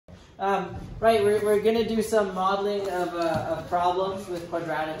Right, we're going to do some modeling of problems with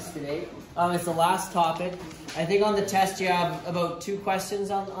quadratics today. It's the last topic. I think on the test you have about 2 questions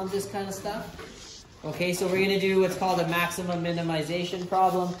on this kind of stuff. Okay, so we're going to do what's called a maximum minimization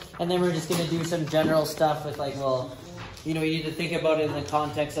problem, and then we're just going to do some general stuff with like, well, you know, you need to think about it in the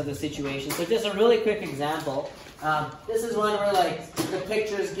context of the situation. So just a really quick example. This is one where like the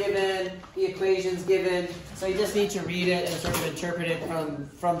picture's given, the equation's given, so you just need to read it and sort of interpret it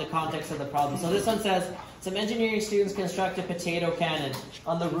from the context of the problem. So this one says, some engineering students construct a potato cannon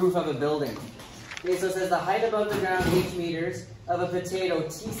on the roof of a building. Okay, so it says the height above the ground, h meters, of a potato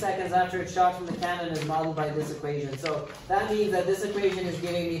t seconds after it's shot from the cannon is modeled by this equation. So that means that this equation is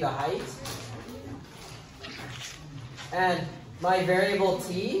giving me the height. And my variable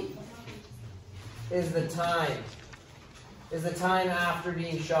t is the time after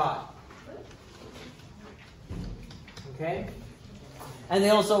being shot. Okay? And they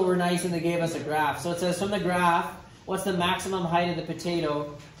also were nice and they gave us a graph. So it says from the graph, what's the maximum height of the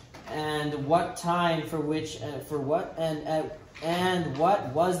potato and what time for which, and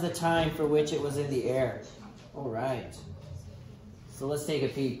what was the time for which it was in the air? All right. So let's take a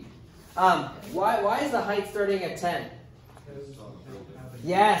peek. Why is the height starting at 10?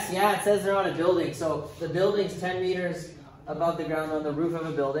 Yes, yeah, it says they're on a building. So the building's 10 meters above the ground on the roof of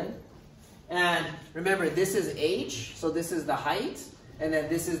a building. And remember, this is h, so this is the height, and then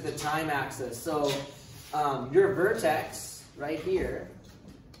this is the time axis. So your vertex right here,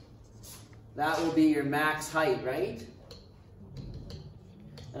 that will be your max height, right?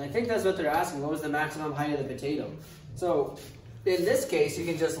 And I think that's what they're asking. What was the maximum height of the potato? So in this case, you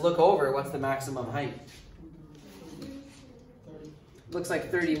can just look over what's the maximum height. Looks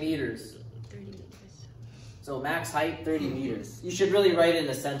like 30 meters. 30 meters. So max height, 30 meters. You should really write in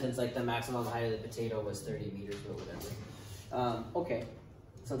a sentence like the maximum height of the potato was 30 meters or whatever. Okay,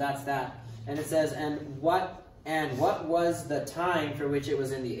 so that's that. And it says, and what was the time for which it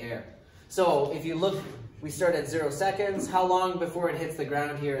was in the air? So if you look, we start at 0 seconds. How long before it hits the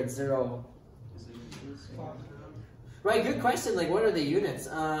ground here at 0? Right, good question. Like, what are the units?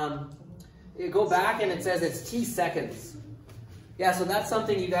 You go back and it says it's t seconds. Yeah, so that's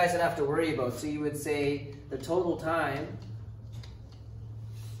something you guys would have to worry about. So you would say the total time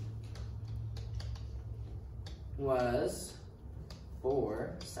was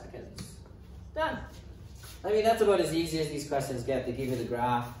 4 seconds. Done. I mean, that's about as easy as these questions get. They give you the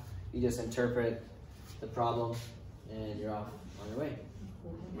graph, you just interpret the problem, and you're off on your way.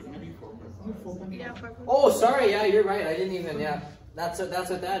 Wouldn't it be 4.5? Yeah, 4.5. Oh, sorry, yeah, you're right. I didn't even, yeah. That's what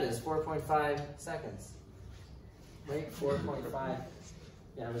that is, 4.5 seconds. Right, 4.5.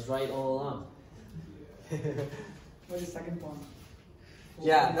 Yeah, I was right all along. What's the second one?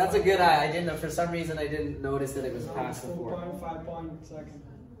 Yeah, that's a good eye. I didn't know, for some reason I didn't notice that it was No, past the 4. 4.5 point second.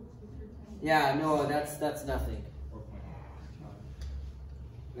 Yeah, no, that's nothing.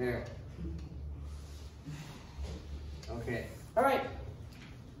 There. Okay. All right.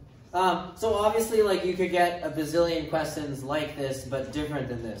 So obviously, like, you could get a bazillion questions like this, but different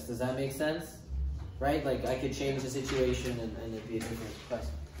than this. Does that make sense? Right? Like, I could change the situation and it'd be a different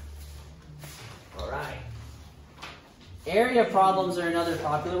question. All right. Area problems are another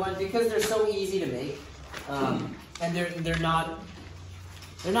popular one because they're so easy to make, and they're not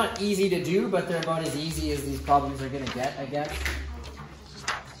easy to do, but they're about as easy as these problems are going to get, I guess.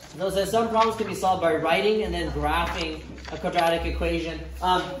 So some problems can be solved by writing and then graphing a quadratic equation.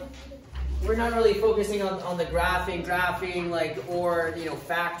 We're not really focusing on the graphing, like, or, you know,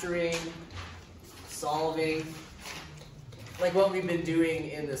 factoring, solving, like what we've been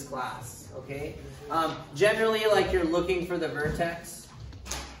doing in this class, okay? Generally, like, you're looking for the vertex.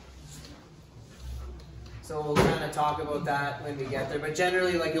 So we'll kind of talk about that when we get there, but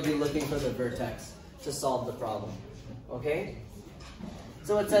generally, like, you'll be looking for the vertex to solve the problem, okay?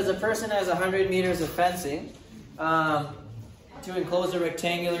 So it says a person has 100 meters of fencing to enclose a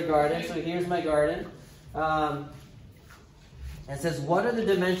rectangular garden. So here's my garden. It says, what are the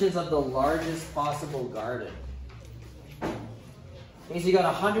dimensions of the largest possible garden? Okay, so you got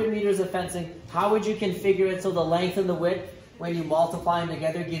 100 meters of fencing. How would you configure it so the length and the width, when you multiply them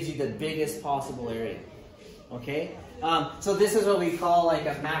together, gives you the biggest possible area? Okay? So this is what we call like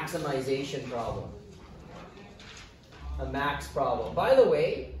a maximization problem. A max problem. By the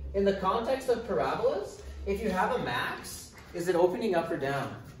way, in the context of parabolas, if you have a max, is it opening up or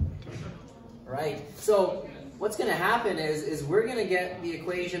down? Right. So what's going to happen is we're going to get the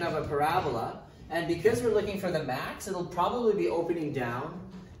equation of a parabola, and because we're looking for the max, it'll probably be opening down,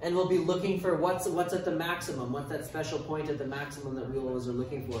 and we'll be looking for what's at the maximum, what's that special point at the maximum that we always are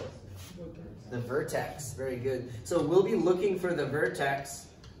looking for? The vertex. Very good. So we'll be looking for the vertex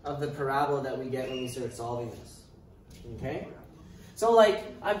of the parabola that we get when we start solving this. Okay? So like,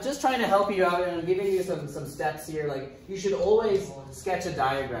 I'm just trying to help you out and I'm giving you some steps here. Like, you should always sketch a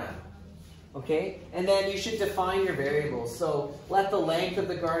diagram. Okay? And then you should define your variables. So let the length of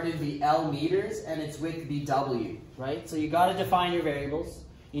the garden be L meters and its width be W, right? So you got to define your variables.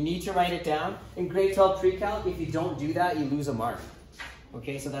 You need to write it down. In grade 12 pre-calc, if you don't do that, you lose a mark.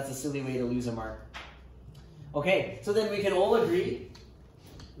 Okay, so that's a silly way to lose a mark. Okay, so then we can all agree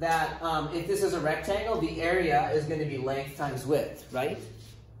that if this is a rectangle, the area is going to be length times width, right?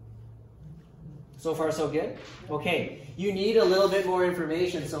 So far, so good? Okay, you need a little bit more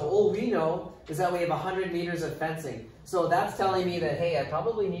information. So all we know is that we have 100 meters of fencing. So that's telling me that, hey, I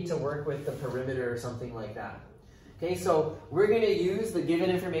probably need to work with the perimeter or something like that. Okay, so we're going to use the given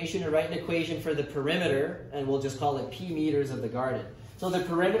information to write an equation for the perimeter, and we'll just call it P meters of the garden. So the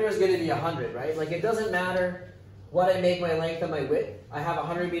perimeter is going to be 100, right? Like, it doesn't matter what I make my length and my width. I have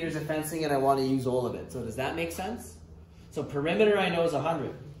 100 meters of fencing and I want to use all of it. So does that make sense? So perimeter I know is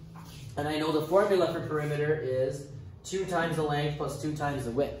 100. And I know the formula for perimeter is 2 times the length plus 2 times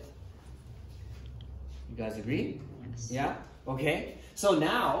the width. You guys agree? Yeah? Okay. So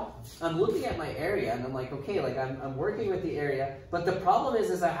now I'm looking at my area and I'm like, okay, like I'm working with the area, but the problem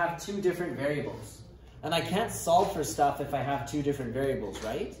is I have 2 different variables. And I can't solve for stuff if I have 2 different variables,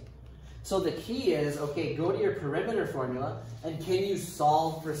 right? So the key is, okay, go to your perimeter formula and can you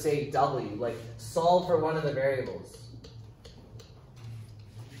solve for, say, W? Like, solve for one of the variables.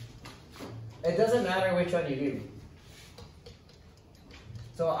 It doesn't matter which one you do.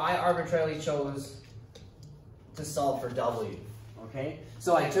 So I arbitrarily chose to solve for W, okay?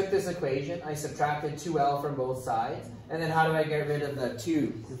 So I took this equation, I subtracted 2L from both sides, and then how do I get rid of the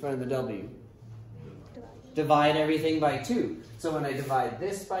 2 in front of the W? Divide everything by 2. So when I divide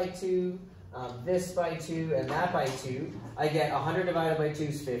this by 2, this by 2, and that by 2, I get 100 divided by 2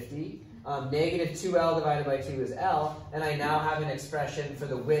 is 50. Negative 2L divided by 2 is L, and I now have an expression for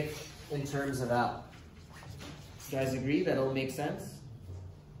the width in terms of L. You guys agree that all makes sense?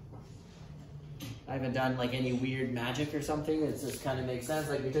 I haven't done like any weird magic or something. It just kind of makes sense.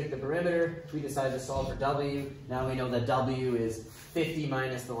 Like, we took the perimeter, we decided to solve for W. Now we know that W is 50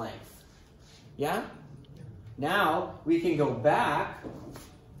 minus the length. Yeah? Now we can go back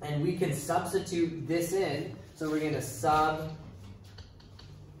and we can substitute this in. So we're going to sub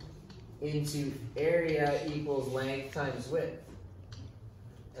into area equals length times width.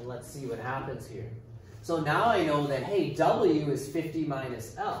 And let's see what happens here. So now I know that, hey, W is 50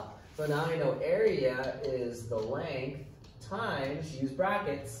 minus L. So now I know area is the length times, use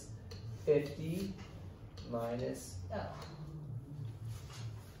brackets, 50 minus L.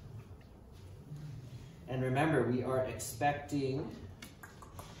 And remember, we are expecting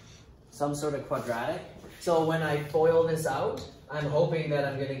some sort of quadratic. So when I FOIL this out, I'm hoping that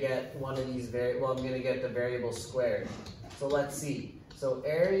I'm going to get one of these, I'm going to get the variable squared. So let's see. So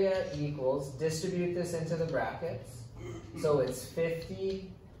area equals, distribute this into the brackets. So it's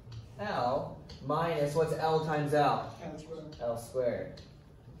 50L minus, what's L times L? L squared. L squared.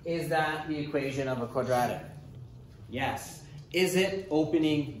 Is that the equation of a quadratic? Yes. Is it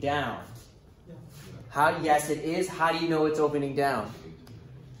opening down? Yes, it is. How do you know it's opening down?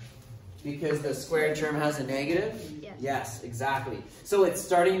 Because the squared term has a negative? Yes. Yes, exactly. So it's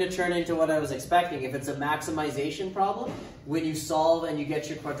starting to turn into what I was expecting. If it's a maximization problem, when you solve and you get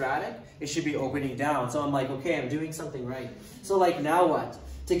your quadratic, it should be opening down. So I'm like, okay, I'm doing something right. So like, now what?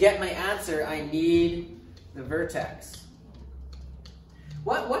 To get my answer, I need the vertex.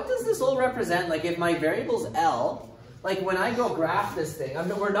 What does this all represent? Like, if my variable's L, like when I go graph this thing,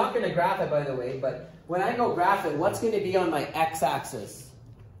 we're not going to graph it, by the way, but when I go graph it, what's going to be on my x-axis?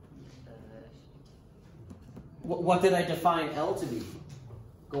 What did I define L to be?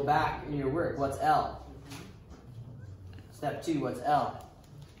 Go back in your work. What's L? Step 2, what's L?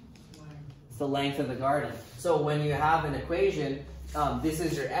 It's the length of the garden. So when you have an equation, this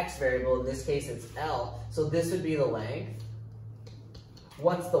is your x variable. In this case, it's L. So this would be the length.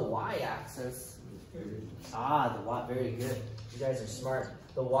 What's the y-axis? Ah, the y, very good. You guys are smart.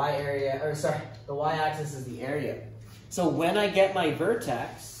 The the y-axis is the area. So when I get my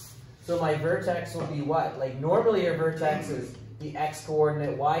vertex, so my vertex will be what? Like, normally your vertex is the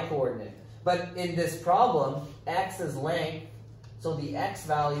x-coordinate, y-coordinate. But in this problem, x is length, so the x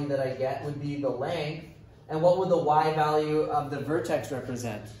value that I get would be the length. And what would the y value of the vertex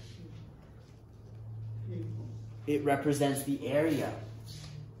represent? It represents the area.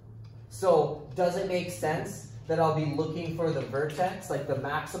 So does it make sense that I'll be looking for the vertex, like the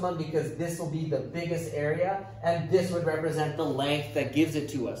maximum, because this will be the biggest area, and this would represent the length that gives it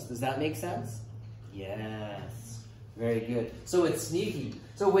to us? Does that make sense? Yes. Very good. So it's sneaky.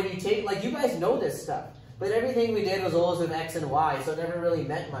 So when you take, like, you guys know this stuff, but everything we did was always with x and y, so it never really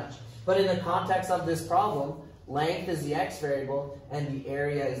meant much. But in the context of this problem, length is the x variable and the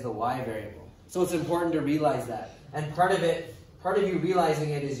area is the y variable. So it's important to realize that. And part of you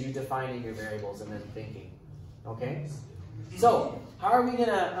realizing it is you defining your variables and then thinking. Okay? So how are we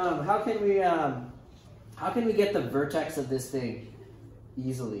gonna? How can we get the vertex of this thing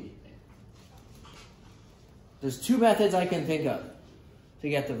easily? There's two methods I can think of to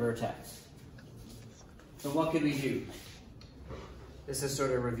get the vertex. So what could we do? This is sort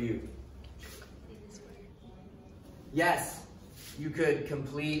of review. Yes, you could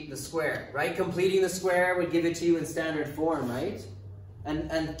complete the square, right? Completing the square would give it to you in standard form, right?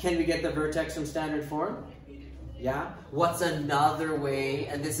 And can we get the vertex from standard form? Yeah? What's another way,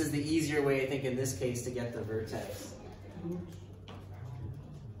 and this is the easier way, I think, in this case, to get the vertex?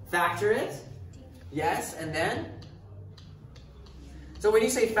 Factor it? Yes, and then? So when you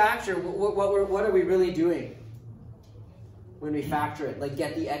say factor, what are we really doing when we factor it? Like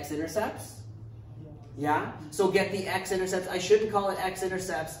get the x-intercepts? Yeah? So get the x-intercepts. I shouldn't call it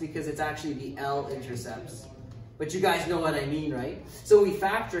x-intercepts because it's actually the L-intercepts. But you guys know what I mean, right? So we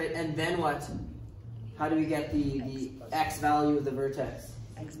factor it, and then what? How do we get the x value of the vertex?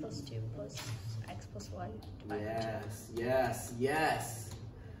 X plus 2 plus x plus 1. Yes, yes, yes.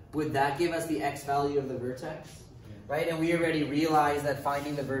 Would that give us the x value of the vertex? Right? And we already realized that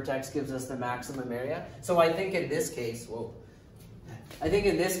finding the vertex gives us the maximum area. So I think in this case, I think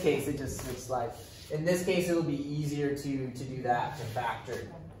in this case, it just looks like, in this case, it'll be easier to do that, to factor.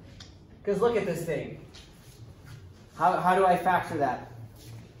 Because look at this thing. How do I factor that?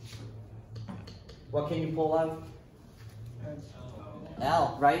 What can you pull out?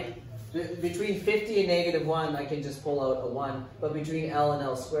 L, right? Between 50 and -1, I can just pull out a 1. But between L and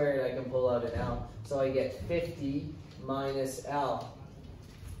L squared, I can pull out an L. So I get 50 minus L.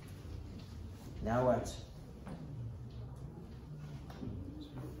 Now what?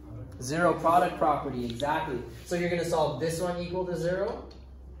 Zero product property, exactly. So you're going to solve this one equal to 0.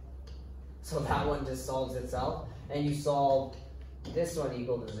 So that one just solves itself. And you solve this one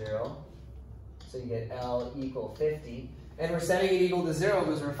equal to 0. So you get L equal 50. And we're setting it equal to 0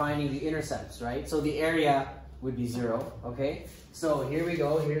 because we're finding the intercepts, right? So the area would be 0, okay? So here we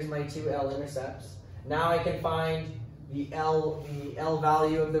go. Here's my two L intercepts. Now I can find the L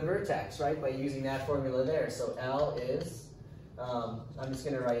value of the vertex, right? By using that formula there. So L is, I'm just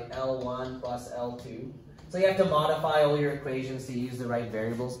going to write L1 plus L2. So you have to modify all your equations to use the right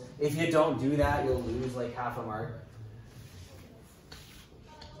variables. If you don't do that, you'll lose like half a mark.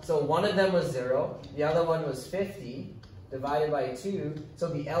 So one of them was 0. The other one was 50. Divided by 2, so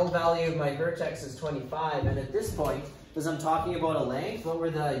the L value of my vertex is 25, and at this point, because I'm talking about a length, what were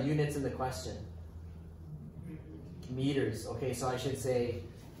the units in the question? Meters. Okay, so I should say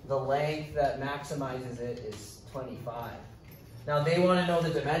the length that maximizes it is 25. Now they want to know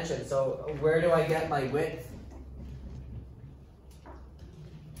the dimension, so where do I get my width?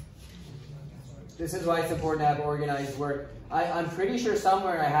 This is why it's important to have organized work. I'm pretty sure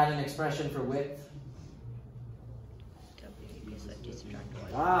somewhere I had an expression for width.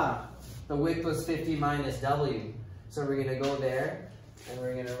 Ah, the width was 50 minus W. So we're going to go there, and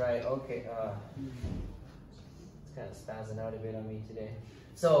we're going to write, okay, it's kind of spazzing out a bit on me today.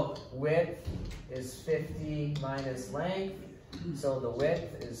 So width is 50 minus length. So the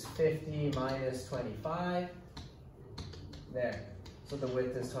width is 50 minus 25. There. So the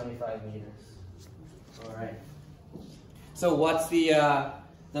width is 25 meters. All right. So what's the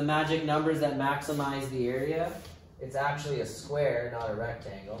magic numbers that maximize the area? It's actually a square, not a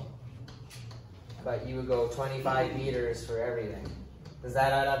rectangle. But you would go 25 meters for everything. Does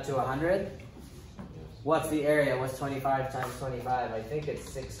that add up to 100? What's the area? What's 25 times 25? I think it's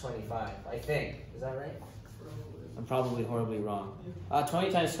 625. I think. Is that right? I'm probably horribly wrong. 20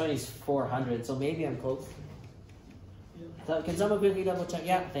 times 20 is 400, so maybe I'm close. So, can someone quickly double check?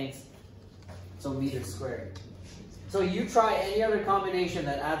 Yeah, thanks. So meters squared. So you try any other combination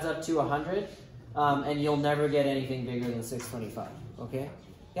that adds up to 100, and you'll never get anything bigger than 625. Okay?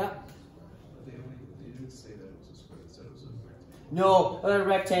 Yeah? They didn't say that it was a square, they said it was a rectangle. No, a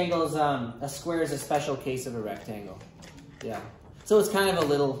rectangle is, a square is a special case of a rectangle. Yeah. So it's kind of a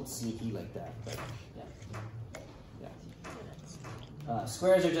little sneaky like that, but yeah. Yeah.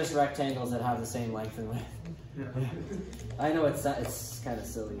 Squares are just rectangles that have the same length and width. Yeah. I know it's kind of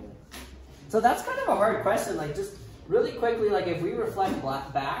silly. So that's kind of a hard question. Like, just really quickly, like if we reflect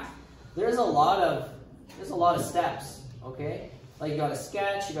back, there's a lot of steps. Okay, Like you got to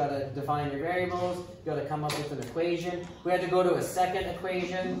sketch, you got to define your variables, you got to come up with an equation. We had to go to a second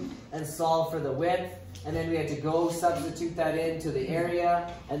equation and solve for the width, and then we had to go substitute that into the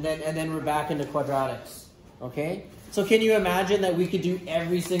area, and then we're back into quadratics. Okay? So can you imagine that we could do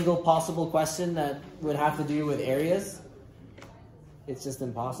every single possible question that would have to do with areas? It's just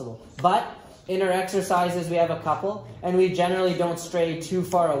impossible. But in our exercises, we have a couple, and we generally don't stray too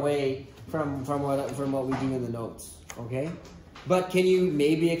far away from what we do in the notes. Okay? But can you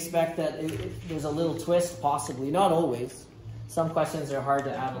maybe expect that there's a little twist? Possibly. Not always. Some questions are hard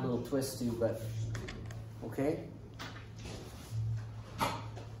to add a little twist to, but okay?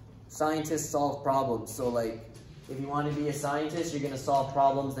 Scientists solve problems. So like, if you want to be a scientist, you're going to solve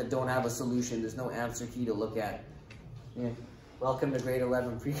problems that don't have a solution. There's no answer key to look at. Yeah. Welcome to grade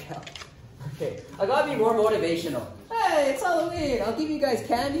 11 pre-cal. Okay, I got to be more motivational. Hey, it's Halloween. I'll give you guys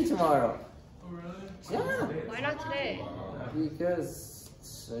candy tomorrow. Oh, really? Yeah. Why not today? Because,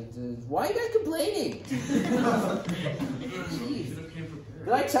 why are you guys complaining? Jeez.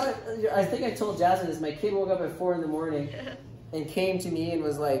 Did I tell you, I think I told Jasmine this, my kid woke up at 4 in the morning and came to me and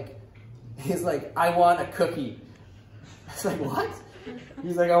was like, he's like, I want a cookie. I was like, what?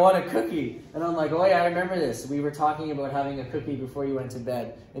 He's like, I want a cookie. And I'm like, oh yeah, I remember this. We were talking about having a cookie before you went to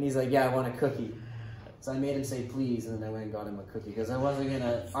bed. And he's like, yeah, I want a cookie. So I made him say please, and then I went and got him a cookie because I wasn't going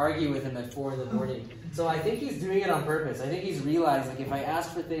to argue with him at 4 in the morning. So I think he's doing it on purpose. I think he's realized, like, if I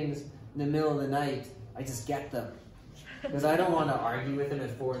ask for things in the middle of the night, I just get them. Because I don't want to argue with him at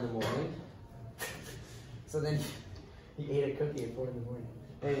 4 in the morning. So then he ate a cookie at 4 in the morning.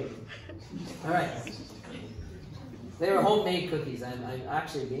 Anyway. All right. They were homemade cookies. I'm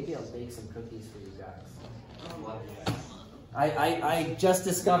actually, maybe I'll bake some cookies for you guys. I just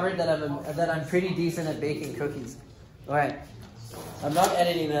discovered that I'm pretty decent at baking cookies. All right, I'm not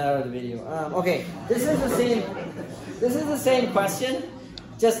editing that out of the video. Okay, this is the same question.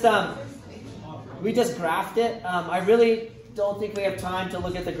 Just we just graphed it. I really don't think we have time to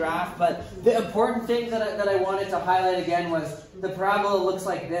look at the graph, but the important thing that I wanted to highlight again was the parabola looks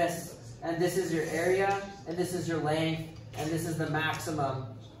like this, and this is your area, and this is your length, and this is the maximum,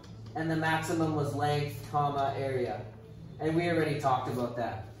 and the maximum was length, comma, area. And we already talked about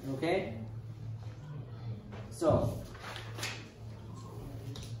that, okay? So,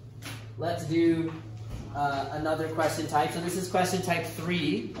 let's do another question type. So this is question type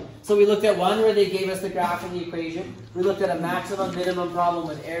 3. So we looked at one where they gave us the graph and the equation. We looked at a maximum, minimum problem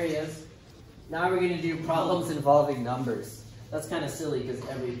with areas. Now we're going to do problems involving numbers. That's kind of silly because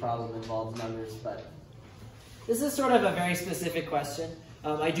every problem involves numbers, but this is sort of a very specific question.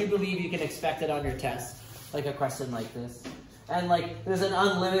 I do believe you can expect it on your test, like a question like this. And like, there's an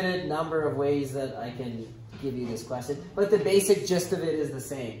unlimited number of ways that I can give you this question, but the basic gist of it is the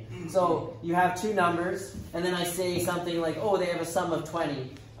same. So you have two numbers, and then I say something like, oh, they have a sum of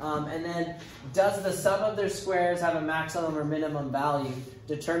 20. And then, does the sum of their squares have a maximum or minimum value?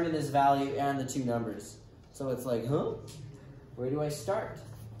 Determine this value and the two numbers. So it's like, huh? Where do I start?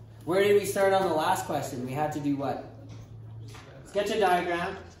 Where did we start on the last question? We had to do what? Sketch a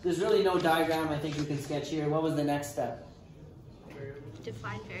diagram. There's really no diagram I think we can sketch here. What was the next step?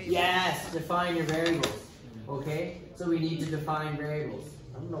 Define variables. Yes, define your variables. Okay, so we need to define variables.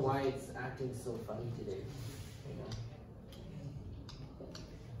 I don't know why it's acting so funny today.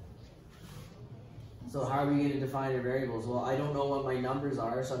 So how are we going to define our variables? Well, I don't know what my numbers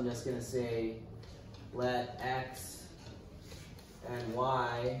are, so I'm just going to say let x and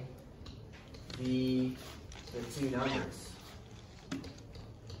y be the two numbers.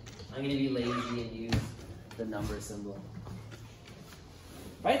 I'm going to be lazy and use the number symbol.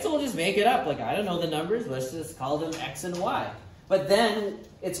 Right, so we'll just make it up. Like, I don't know the numbers. Let's just call them x and y. But then,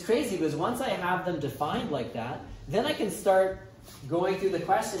 it's crazy because once I have them defined like that, then I can start going through the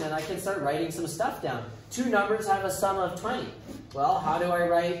question and I can start writing some stuff down. Two numbers have a sum of 20. Well, how do I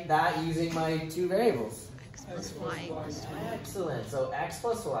write that using my two variables? X plus y equals 20. Excellent. So x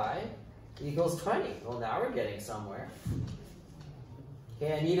plus y equals 20. Well, now we're getting somewhere.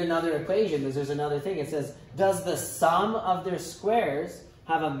 Okay, I need another equation because there's another thing. It says, does the sum of their squares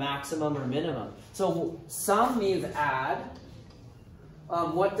have a maximum or minimum? So sum means add.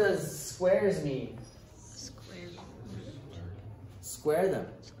 What does squares mean? Square them.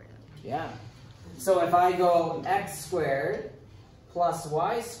 Yeah. So if I go x squared plus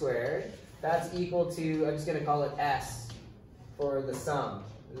y squared, that's equal to, I'm just going to call it s for the sum.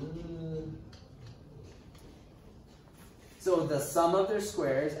 So the sum of their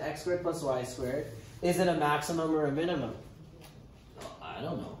squares, x squared plus y squared, is it a maximum or a minimum? I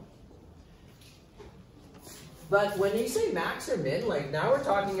don't know. But when you say max or min, like now we're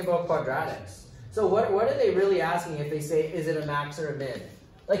talking about quadratics. So what are they really asking if they say, is it a max or a min?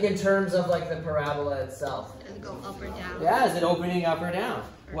 Like in terms of like the parabola itself. Does it go up or down? Yeah, is it opening up or down?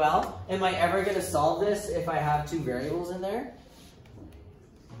 Well, am I ever going to solve this if I have two variables in there?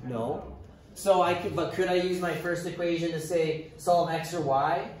 No. So but could I use my first equation to say solve x or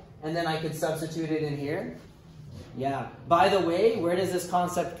y, and then I could substitute it in here? Yeah. By the way, where does this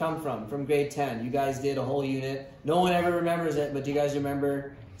concept come from? From grade 10. You guys did a whole unit. No one ever remembers it, but do you guys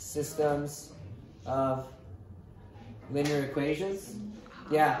remember systems of linear equations?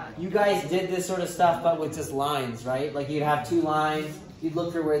 Yeah. You guys did this sort of stuff, but with just lines, right? Like you'd have two lines. You'd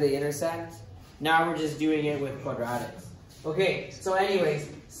look for where they intersect. Now we're just doing it with quadratics. Okay, so anyways,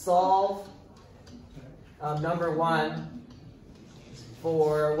 solve number 1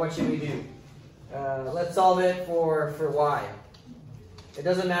 for, what should we do? Let's solve it for y. It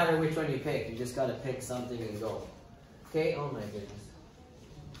doesn't matter which one you pick. You just got to pick something and go. Okay, oh my goodness.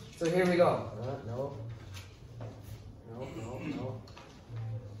 So here we go. No.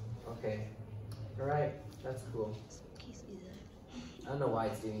 Okay. All right, that's cool. I don't know why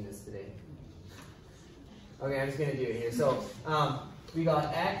it's doing this today. Okay, I'm just going to do it here. So we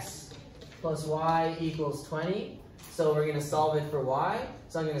got x plus y equals 20. So we're going to solve it for y.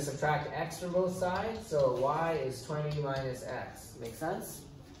 So I'm going to subtract x from both sides. So y is 20 minus x. Make sense?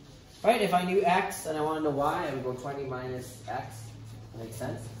 All right, if I knew x and I wanted to know y, I would go 20 minus x. Makes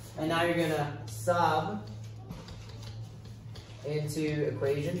sense? And now you're going to sub into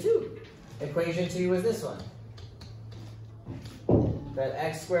equation 2. Equation 2 was this one. That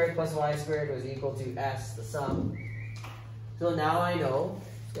x squared plus y squared was equal to s, the sum. So now I know,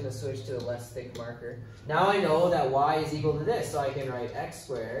 I'm going to switch to a less thick marker. Now I know that y is equal to this, so I can write x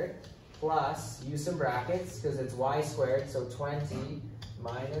squared plus, use some brackets, because it's y squared, so 20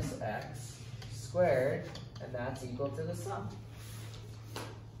 minus x squared, and that's equal to the sum.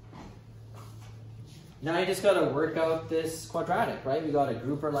 Now I just got to work out this quadratic, right? We got to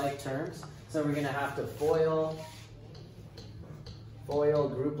group our like terms, so we're going to have to FOIL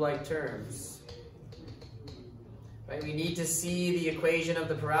group-like terms. Right? We need to see the equation of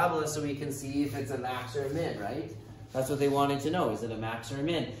the parabola so we can see if it's a max or a min, right? That's what they wanted to know. Is it a max or a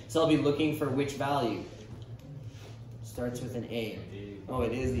min? So I'll be looking for which value. Starts with an A. Oh,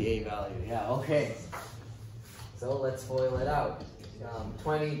 it is the A value. Yeah, okay. So let's FOIL it out.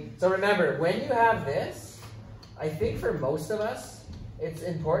 20. So remember, when you have this, I think for most of us, it's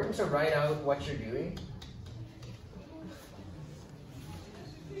important to write out what you're doing.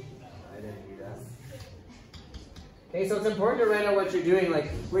 Okay, so it's important to write out what you're doing. Like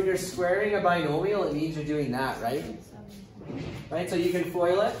when you're squaring a binomial, it means you're doing that, right? Right, so you can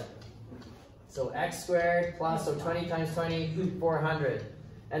FOIL it. So x squared plus, so 20 times 20, 400.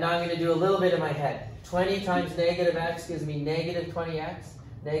 And now I'm going to do a little bit in my head. 20 times negative x gives me negative 20x.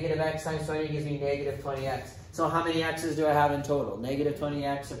 Negative x times 20 gives me negative 20x. So how many x's do I have in total? Negative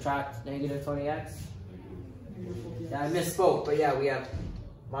 20x subtract negative 20x? Yeah, I misspoke, but yeah, we have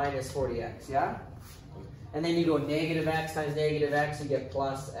minus 40x, yeah? And then you go negative x times negative x, you get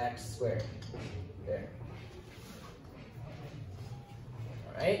plus x squared. There.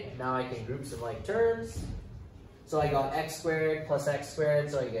 All right, now I can group some like terms. So I got x squared plus x squared,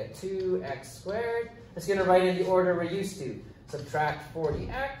 so I get 2x squared. It's going to write in the order we're used to. Subtract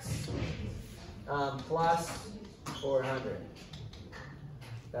 40x plus 400.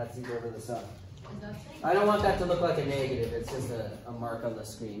 That's equal to the sum. I don't want that to look like a negative. It's just a mark on the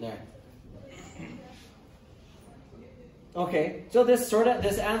screen there. Okay, so this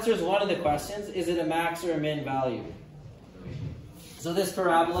answers one of the questions. Is it a max or a min value? So this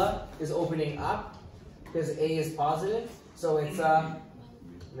parabola is opening up because A is positive, so it's a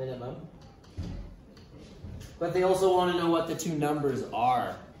minimum. But they also want to know what the two numbers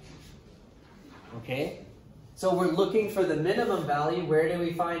are. Okay? So we're looking for the minimum value. Where do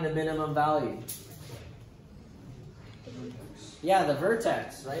we find the minimum value? Yeah, the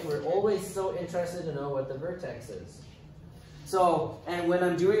vertex, right? We're always so interested to know what the vertex is. So, and when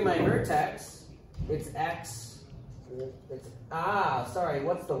I'm doing my vertex, it's x, sorry,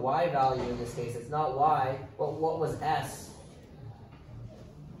 what's the y value in this case? It's not y, but what was s?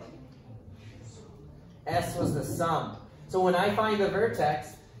 S was the sum. So when I find the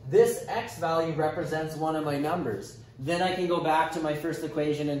vertex, this x value represents one of my numbers. Then I can go back to my first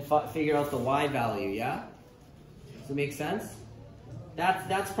equation and figure out the y value, yeah? Does it make sense?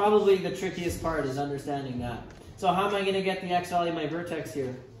 That's probably the trickiest part, is understanding that. So how am I going to get the x value of my vertex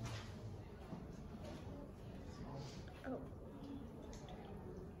here?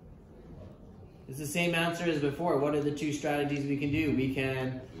 It's the same answer as before. What are the two strategies we can do? We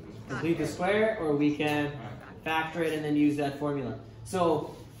can complete the square, or we can factor it and then use that formula.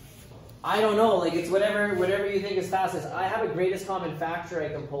 So I don't know, like it's whatever you think is fastest. I have a greatest common factor I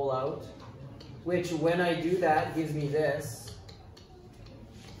can pull out, which when I do that gives me this,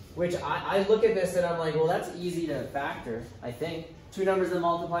 which I look at this and I'm like, well, that's easy to factor, I think. Two numbers that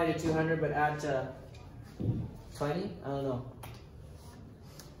multiply to 200 but add to 20? I don't know.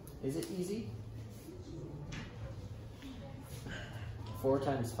 Is it easy? 4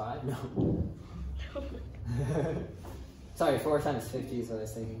 times 5? No. Sorry, 4 times 50 is what I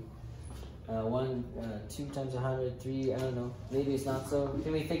was thinking. 2 times 100, 3, I don't know. Maybe it's not so.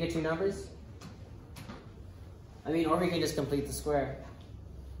 Can we think of two numbers? I mean, or we can just complete the square.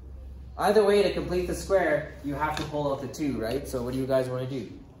 Either way, to complete the square, you have to pull out the 2, right? So what do you guys want to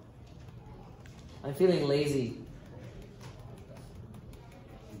do? I'm feeling lazy.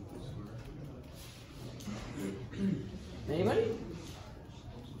 Anybody?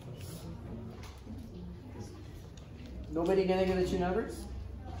 Nobody gonna get the two numbers?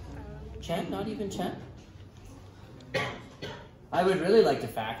 Chen? Not even Chen? I would really like to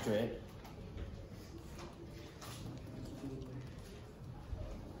factor it.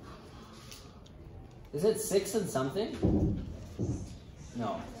 Is it 6 and something?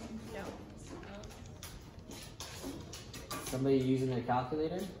 No. No. Somebody using their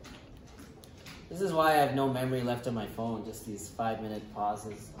calculator? This is why I have no memory left on my phone, just these 5-minute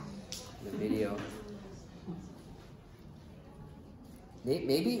pauses in the video.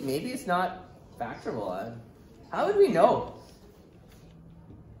 Maybe it's not factorable. How would we know?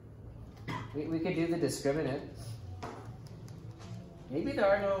 We could do the discriminant. Maybe there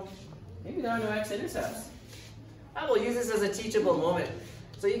are no x-intercepts. I will use this as a teachable moment.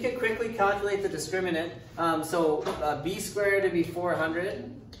 So you can quickly calculate the discriminant. B squared would be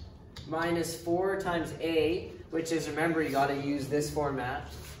 400 minus 4 times a, which is, remember, you got to use this format.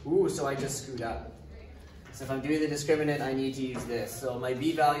 Ooh, so I just screwed up. So if I'm doing the discriminant, I need to use this. So my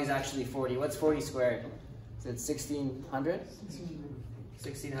b value is actually 40. What's 40 squared? Is it 1600?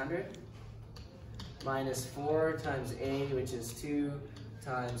 1600 minus 4 times a, which is 2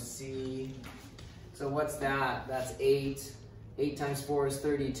 times c. So what's that? That's 8. 8 times 4 is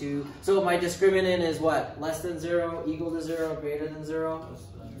 32. So my discriminant is what? Less than 0, equal to 0, greater than 0?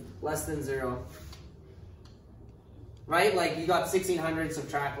 Less than 0. Right? Like you got 1600,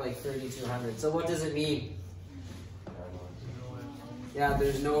 subtract like 3200. So what does it mean? Yeah,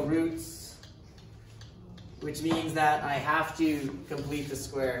 there's no roots, which means that I have to complete the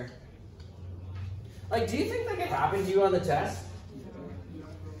square. Like, do you think that could happen to you on the test?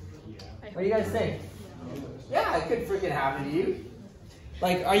 What do you guys think? Yeah, it could freaking happen to you.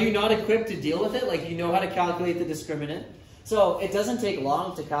 Like, are you not equipped to deal with it? Like, you know how to calculate the discriminant. So it doesn't take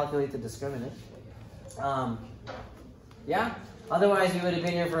long to calculate the discriminant. Yeah. Otherwise, we would have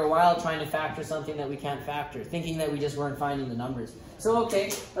been here for a while trying to factor something that we can't factor, thinking that we just weren't finding the numbers. So,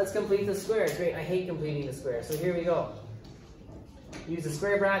 okay, let's complete the square. Great, I hate completing the square. So here we go. Use the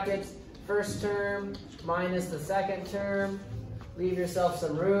square brackets. First term minus the second term. Leave yourself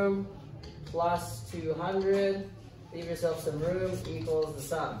some room. Plus 200. Leave yourself some room equals the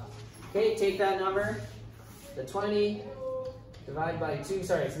sum. Okay, take that number, the 20, divide by 2.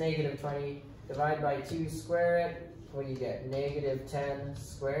 Sorry, it's negative 20. Divide by 2, square it. What do you get? Negative 10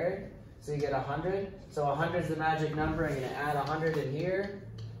 squared. So you get 100. So 100 is the magic number. I'm going to add 100 in here.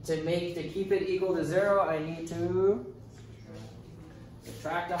 To keep it equal to 0, I need to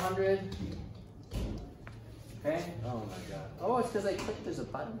subtract 100. Okay. Oh my god. Oh, it's because I clicked. There's a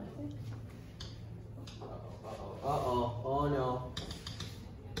button, I think. Uh-oh. Oh no.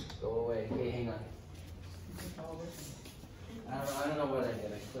 Go away. Okay, hang on. I don't know what I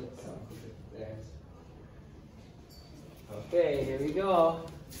did. I clicked something. There. Okay, here we go.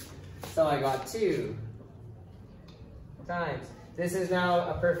 So I got 2 times. This is now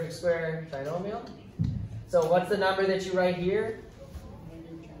a perfect square trinomial. So what's the number that you write here?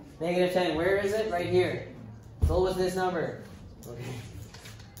 Negative 10. Where is it? Right here. What was this number? Okay.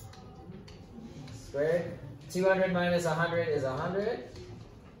 Squared. 200 minus 100 is 100.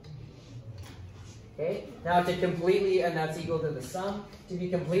 Okay. Now to completely, and that's equal to the sum. To be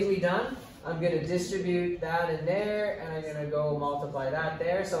completely done, I'm going to distribute that in there, and I'm going to go multiply that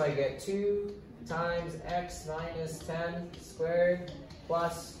there. So I get 2 times x minus 10 squared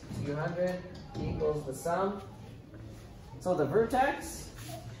plus 200 equals the sum. So the vertex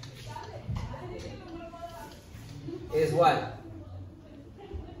is what?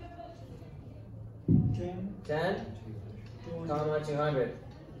 10, comma 200.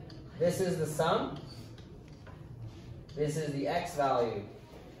 This is the sum. This is the x value.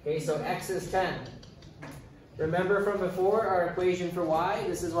 Okay, so x is 10. Remember from before our equation for y?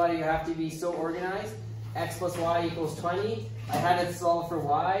 This is why you have to be so organized. X plus y equals 20. I had it solved for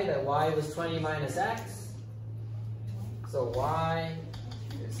y, that y was 20 minus x. So y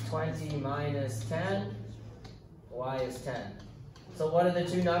is 20 minus 10. Y is 10. So what are the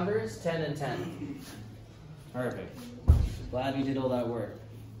two numbers? 10 and 10. Perfect. Glad we did all that work.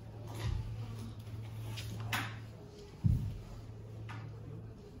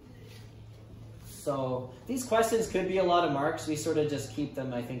 So these questions could be a lot of marks. We sort of just keep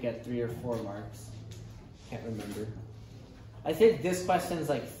them, I think, at 3 or 4 marks. Can't remember. I think this question's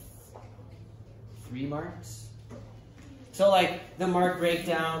like 3 marks. So like the mark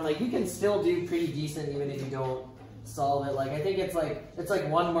breakdown, like you can still do pretty decent even if you don't solve it. Like I think it's like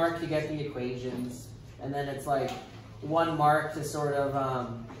 1 mark to get the equations, and then it's like 1 mark to sort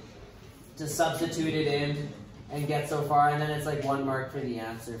of to substitute it in and get so far, and then it's like 1 mark for the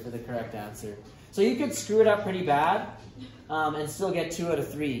answer, for the correct answer. So you could screw it up pretty bad and still get 2 out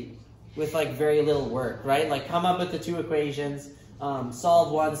of 3 with like very little work, right? Like come up with the 2 equations,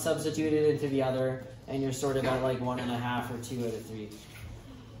 solve one, substitute it into the other, and you're sort of at like 1.5 or 2 out of 3.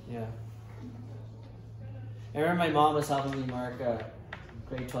 Yeah. I remember my mom was helping me mark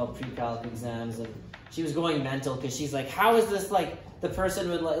grade 12 pre-calc exams, and she was going mental because she's like, how is this like, the person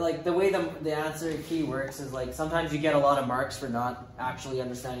would like the way the answer key works is like sometimes you get a lot of marks for not actually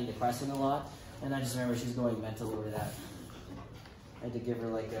understanding the question a lot, and I just remember she's going mental over that. I had to give her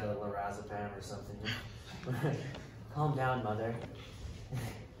like a lorazepam or something. Calm down, mother.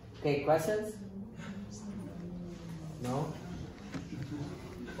 Okay, questions? No?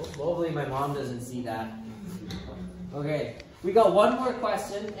 Hopefully my mom doesn't see that. Okay, we got 1 more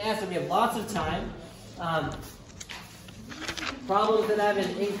question. Answer, we have lots of time. Problems that have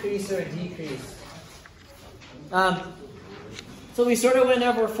an increase or a decrease. So we sort of went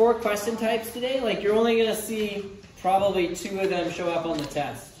over 4 question types today. Like you're only going to see probably 2 of them show up on the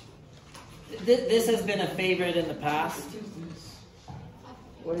test. This has been a favorite in the past.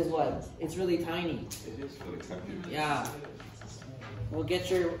 What is what? It's really tiny. It is really tiny. Yeah. Well, get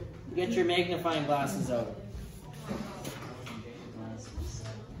your magnifying glasses out.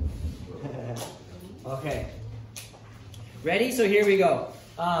 Okay. Ready? So here we go.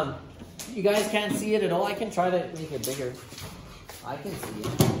 You guys can't see it at all. I can try to make it bigger. I can see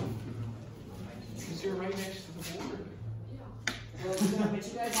it. Because you're right next to the board. Well, but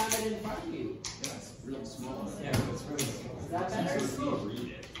you guys have it in front of you. Yeah, it's real small. Yeah, it's really small. Is that better?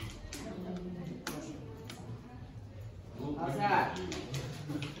 Read it. How's that?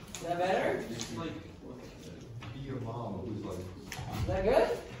 Is that better? It's like, look at it. Be your mom who's like... Is that good?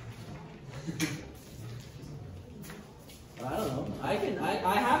 I don't know.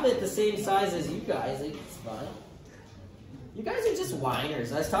 I have it the same size as you guys. It's fine. You guys are just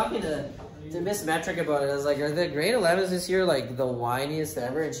whiners. I was talking to Miss Metric about it. I was like, are the grade 11s this year like the whiniest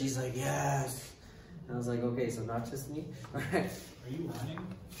ever? And she's like, yes. And I was like, okay, so not just me. All right. Are you whining?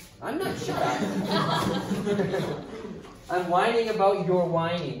 I'm not sure. I'm whining about your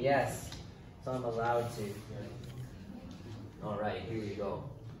whining, yes. So I'm allowed to. All right, here we go.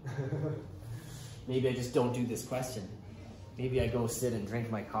 Maybe I just don't do this question. Maybe I go sit and drink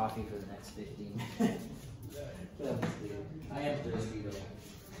my coffee for the next 15 minutes. I am thirsty though.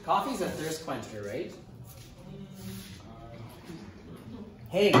 Coffee's a thirst quencher, right?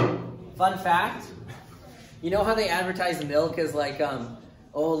 Hey, fun fact. You know how they advertise milk as like,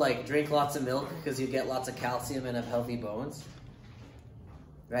 oh, like drink lots of milk because you get lots of calcium and have healthy bones?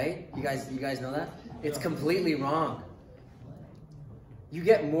 Right? You guys know that? It's completely wrong. You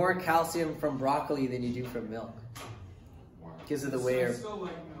get more calcium from broccoli than you do from milk. Because of the way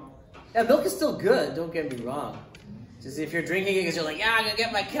yeah, milk is still good, don't get me wrong. Just if you're drinking it because you're like, yeah, I'm gonna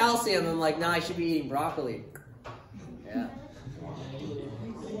get my calcium, I'm like, nah, I should be eating broccoli. Yeah.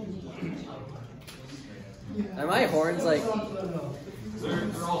 Are my horns like...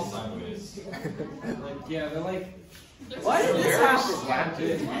 They're all sideways. Yeah, they're like... Why did this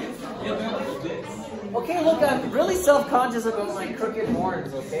happen? Yeah, they're like this. Okay, look, I'm really self-conscious about my crooked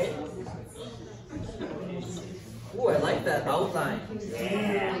horns, okay? Ooh, I like that outline.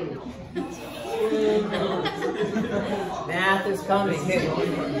 Yeah. Math is coming. Okay.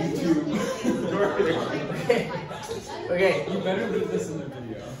 You better put this in the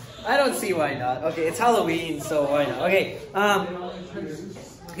video. I don't see why not. Okay, it's Halloween, so why not? Okay.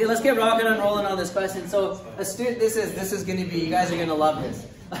 Okay, let's get rocking and rolling on this question. So, a student, this is going to be, you guys are going to love this.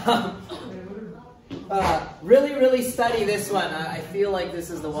 Really study this one. I feel like this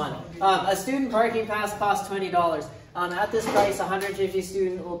is the one. A student parking pass costs $20. At this price, 150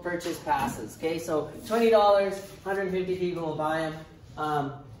 students will purchase passes. Okay, so $20, 150 people will buy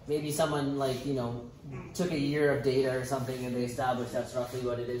them. Maybe someone like, you know, took a year of data or something and they established that's roughly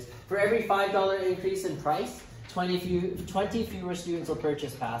what it is. For every $5 increase in price, 20 fewer students will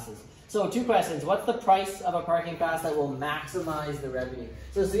purchase passes. So 2 questions. What's the price of a parking pass that will maximize the revenue?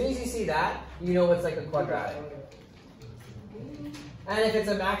 So as soon as you see that, you know it's like a quadratic. And if it's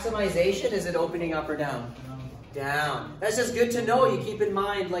a maximization, is it opening up or down? Down. That's just good to know. You keep in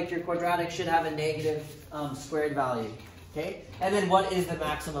mind, like, your quadratic should have a negative squared value. Okay? And then what is the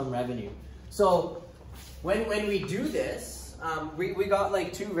maximum revenue? So when we do this, we got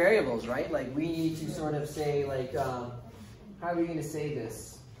like 2 variables, right? Like, we need to sort of say, like, how are we going to say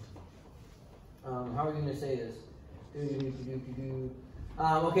this? How are we going to say this?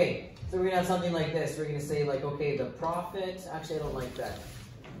 Okay, so we're going to have something like this. We're going to say, like, okay, the profit. Actually, I don't like that.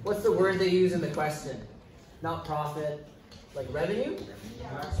 What's the word they use in the question? Not profit, like revenue?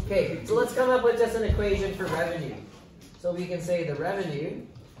 Okay, so let's come up with just an equation for revenue. So we can say the revenue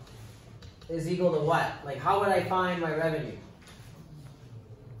is equal to what? Like, how would I find my revenue?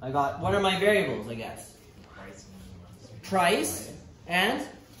 What are my variables, I guess? Price and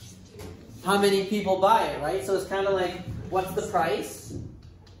how many people buy it, right? So it's kind of like, what's the price?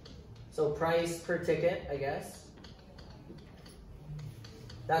 So price per ticket, I guess.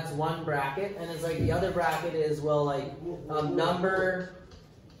 That's one bracket. And it's like the other bracket is, well, like, number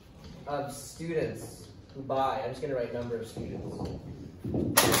of students who buy. I'm just going to write number of students.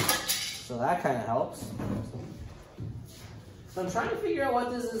 So that kind of helps. So I'm trying to figure out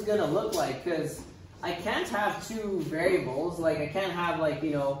what this is going to look like, because I can't have 2 variables. Like, I can't have, like,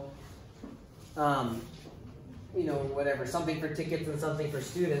 whatever, something for tickets and something for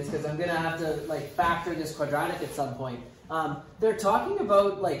students, because I'm going to have to, like, factor this quadratic at some point. They're talking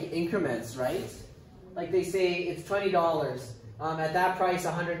about, like, increments, right? Like, they say it's $20. At that price,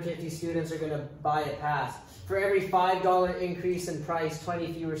 150 students are going to buy a pass. For every $5 increase in price,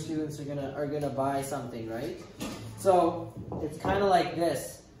 20 fewer students are gonna buy something, right? So it's kind of like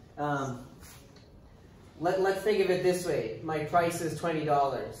this. Let's think of it this way. My price is $20.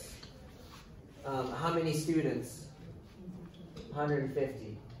 How many students?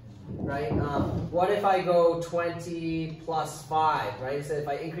 150, right? What if I go 20 plus 5, right? So if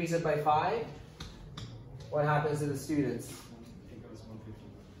I increase it by 5, what happens to the students?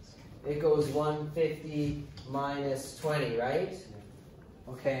 It goes 150 minus 20, right?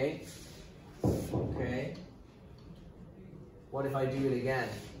 Okay. Okay. What if I do it again?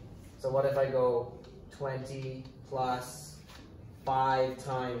 So what if I go 20 plus 5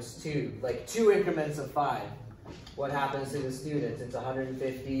 times 2? Like 2 increments of 5. What happens to the students? It's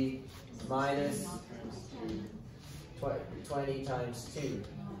 150 minus 20 times 2.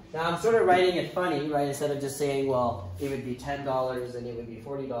 Now I'm sort of writing it funny, right? Instead of just saying, well, it would be $10 and it would be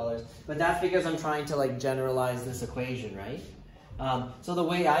 $40. But that's because I'm trying to, like, generalize this equation, right? So the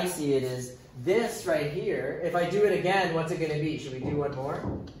way I see it is this right here. If I do it again, what's it going to be? Should we do one more?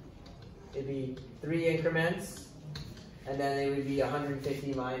 It'd be 3 increments, and then it would be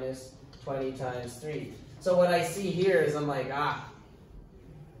 150 minus 20 times 3. So what I see here is I'm like,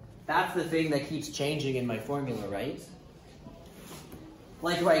 that's the thing that keeps changing in my formula, right?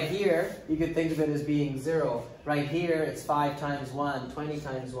 Like right here, you could think of it as being 0. Right here, it's 5 times 1, 20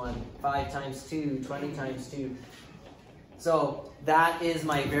 times 1, 5 times 2, 20 times 2. So that is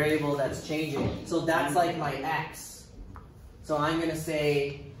my variable that's changing. So that's like my x. So I'm going to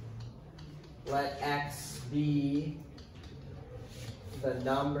say, let x be the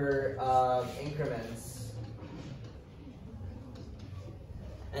number of increments.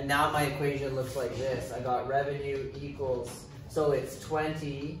 And now my equation looks like this. I got revenue equals, so it's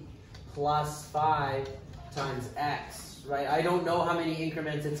 20 plus 5 times x, right? I don't know how many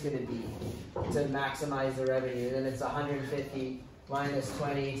increments it's going to be to maximize the revenue. And then it's 150 minus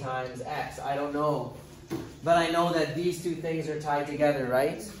 20 times x. I don't know. But I know that these 2 things are tied together,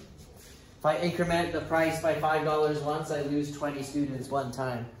 right? If I increment the price by $5 once, I lose 20 students one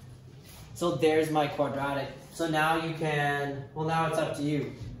time. So there's my quadratic. So now you can, well, now it's up to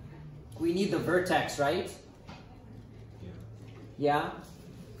you. We need the vertex, right? Yeah?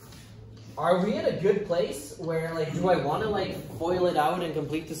 Are we in a good place where, like, do I want to, like, FOIL it out and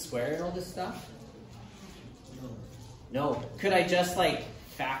complete the square and all this stuff? No. Could I just, like,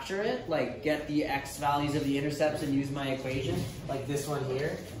 factor it? Like, get the x values of the intercepts and use my equation? Like this one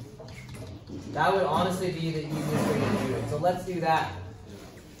here? That would honestly be the easiest way to do it. So let's do that.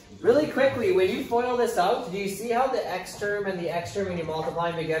 Really quickly, when you FOIL this out, do you see how the x term and the x term, when you multiply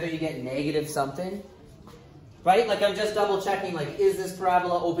them together, you get negative something? Right? Like, I'm just double checking, like, is this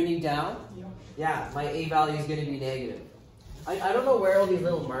parabola opening down? Yeah, my a value is going to be negative. I don't know where all these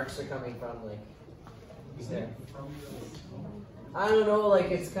little marks are coming from. Like, there. I don't know,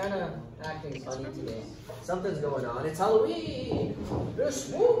 like it's kind of acting funny today. Something's going on. It's Halloween. It's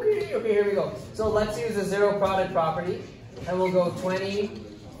spooky. Okay, here we go. So let's use a zero product property. And we'll go 20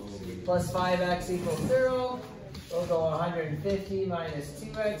 plus 5x equals 0. We'll go 150 minus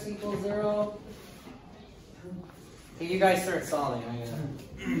 2x equals 0. Okay, you guys start solving.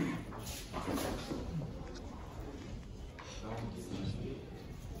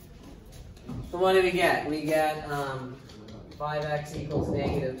 So what do we get? We get 5x equals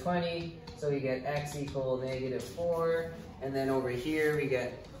negative 20. So we get x equal negative 4. And then over here we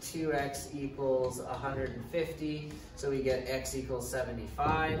get 2x equals 150. So we get x equals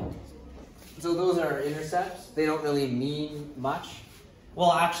 75. So those are our intercepts. They don't really mean much.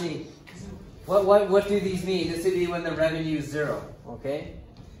 Well, actually, what do these mean? This would be when the revenue is 0, okay?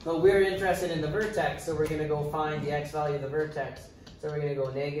 But we're interested in the vertex, so we're going to go find the x value of the vertex. So we're going to go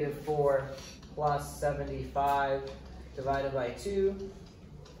negative 4 plus 75 divided by 2.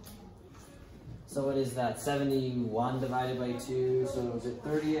 So what is that? 71 divided by 2. So is it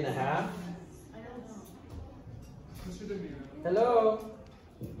 30 and a half? Hello?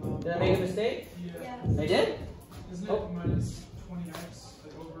 Did I make a mistake? Yeah. I did? Isn't it minus 20x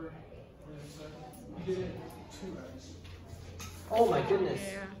like over on the side? You did it 2x. Oh my goodness.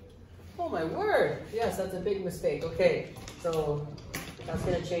 Yeah. Oh my word. Yes, that's a big mistake. Okay, so that's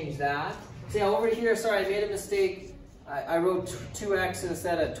going to change that. See, over here, sorry, I made a mistake. I wrote 2x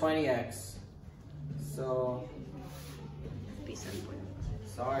instead of 20x. So, Be simple.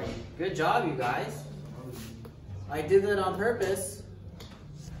 sorry. Good job, you guys. I did that on purpose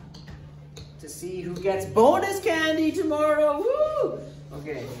to see who gets bonus candy tomorrow. Woo!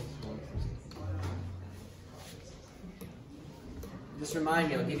 Okay. Just remind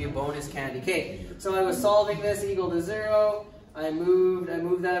me, I'll give you bonus candy. Okay, so I was solving this equal to 0. I moved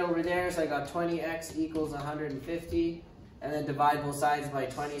that over there, so I got 20x equals 150. And then divide both sides by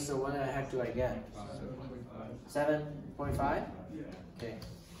 20, so what the heck do I get? 7.5? Yeah. Okay.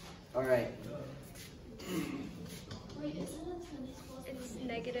 Alright. Wait, isn't it 20 It's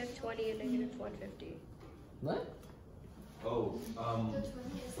negative 20 and negative 150. What? Oh, The 20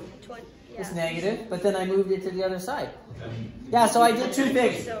 is 20, It's yeah. negative, but then I moved it to the other side. Yeah, so I did two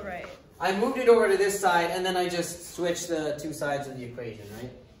things. Still right. I moved it over to this side, and then I just switched the two sides of the equation,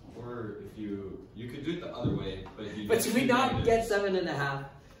 right? or if you could do it the other way, but if you But get did we two not negatives- get 7.5?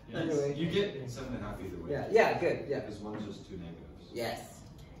 Yes, Anyway. you get 7.5 either way. Yeah, yeah, good, yeah. Because one's just two negatives. Yes.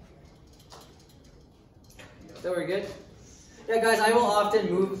 So we're good? Yeah, guys, I will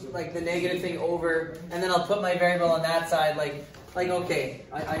often move like the negative thing over, and then I'll put my variable on that side. Like okay,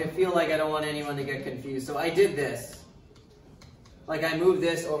 I feel like I don't want anyone to get confused, so I did this. Like I moved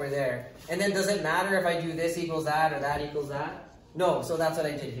this over there, and then does it matter if I do this equals that or that equals that? No, so that's what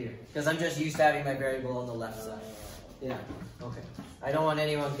I did here, because I'm just used to having my variable on the left side. Yeah. Okay. I don't want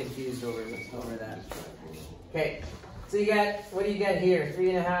anyone confused over that. Okay. So you get, what do you get here?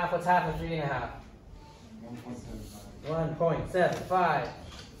 3.5. What's half of 3.5? 1.75.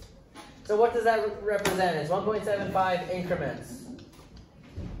 So what does that represent? It's 1.75 increments.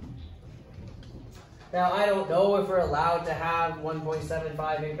 Now I don't know if we're allowed to have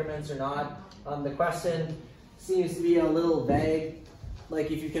 1.75 increments or not. The question seems to be a little vague.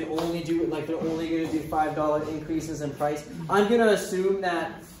 Like if you can only do, like they're only going to do $5 increases in price. I'm going to assume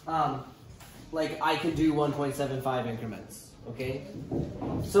that like I can do 1.75 increments. Okay.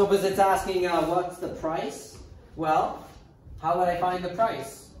 So because it's asking what's the price? Well, how would I find the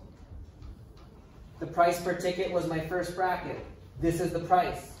price? The price per ticket was my first bracket. This is the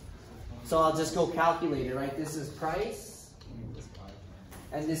price. So I'll just go calculate it, right? This is price.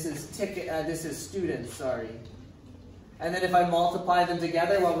 And this is ticket, this is students, sorry. And then if I multiply them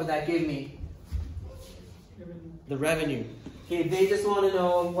together, what would that give me? The revenue. Okay, they just want to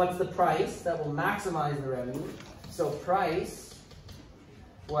know what's the price that will maximize the revenue. So price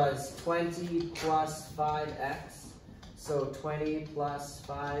was 20 plus 5x. So 20 plus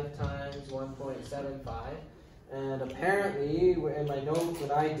 5 times 1.75. And apparently, in my notes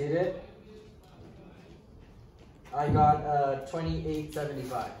when I did it, I got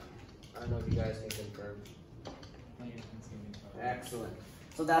 28.75. I don't know if you guys can confirm. Excellent.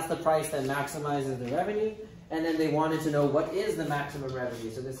 So that's the price that maximizes the revenue. And then they wanted to know what is the maximum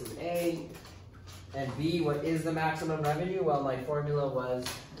revenue. So this is A. And B, what is the maximum revenue? Well, my formula was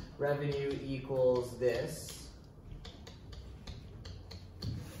revenue equals this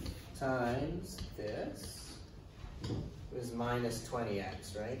times this is minus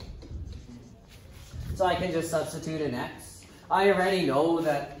 20x, right? So I can just substitute an x. I already know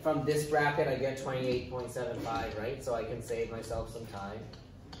that from this bracket I get 28.75, right? So I can save myself some time.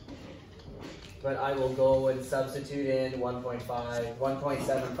 but I will go and substitute in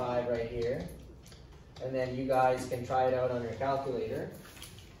 1.75 right here. And then you guys can try it out on your calculator.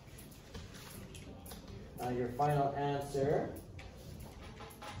 Your final answer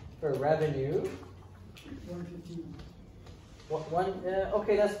for revenue. 115.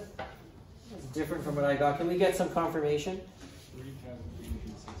 Okay, that's different from what I got. Can we get some confirmation?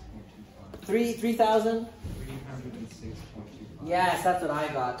 3,000? 306.25. Yes, that's what I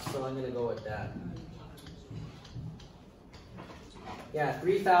got, so I'm going to go with that. Yeah,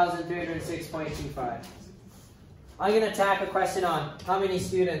 3,306.25. I'm going to tack a question on how many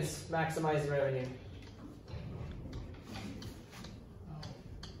students maximize the revenue.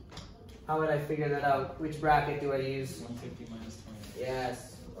 How would I figure that out? Which bracket do I use? 150 minus 20.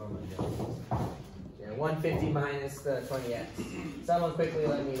 Yes. Oh my goodness. Yeah, 150 minus the 20x. Someone quickly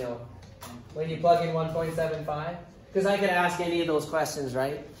let me know. When you plug in 1.75? Because I could ask any of those questions,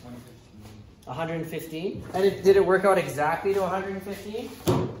 right? 115? And did it work out exactly to 115?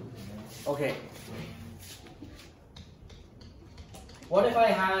 Okay. What if I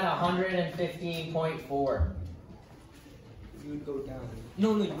had 115.4? You would go down.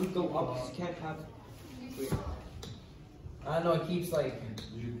 No, you would go up. 'Cause you can't have. Wait. I don't know, it keeps like...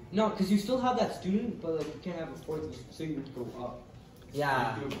 No, because you still have that student, but like you can't have a fourth, so you would go up.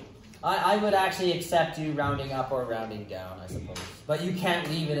 Yeah. I would actually accept you rounding up or rounding down, I suppose. But you can't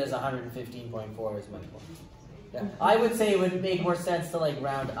leave it as 115.4 is my point. Yeah. I would say it would make more sense to like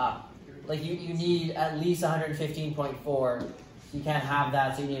round up. Like you need at least 115.4. You can't have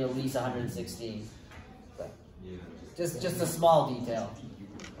that, so you need at least 116. So, just a small detail.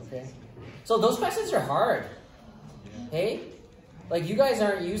 Okay? So those questions are hard. Hey? Like you guys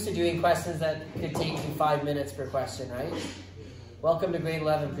aren't used to doing questions that could take you 5 minutes per question, right? Welcome to grade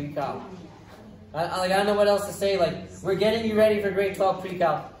 11 pre-cal. I don't know what else to say. Like, we're getting you ready for grade 12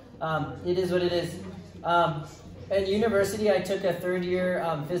 pre-cal. It is what it is. In university, I took a third-year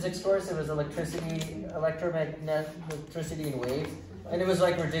physics course. It was electricity and waves. And it was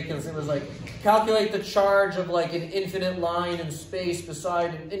like ridiculous. It was like, calculate the charge of like an infinite line in space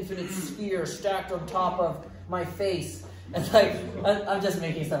beside an infinite sphere stacked on top of my face. And like, I'm just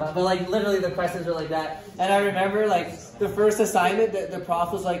making stuff up, but like literally the questions were like that. And I remember like the first assignment, the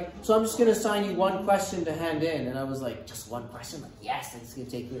prof was like, so I'm just going to assign you one question to hand in. And I was like, just one question? Like, yes, it's going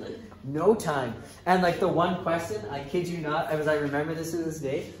to take me like no time. And like the one question, I kid you not, I remember this to this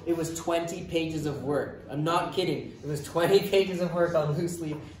day, it was 20 pages of work. I'm not kidding. It was 20 pages of work on loose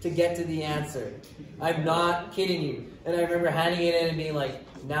leaf to get to the answer. I'm not kidding you. And I remember handing it in and being like,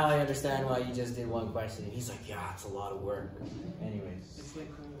 now I understand why you just did one question. And he's like, yeah, it's a lot of work. Anyways.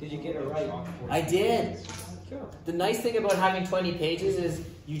 Did you get it right? I did. The nice thing about having 20 pages is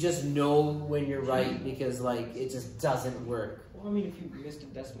you just know when you're right because like it just doesn't work. Well, I mean, if you missed a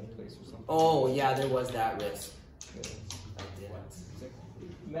decimal place or something. Oh, yeah, there was that risk.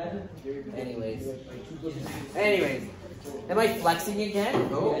 Imagine. Anyways. Am I flexing again?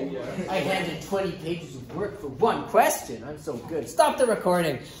 No. I handed 20 pages of work for one question. I'm so good. Stop the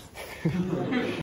recording.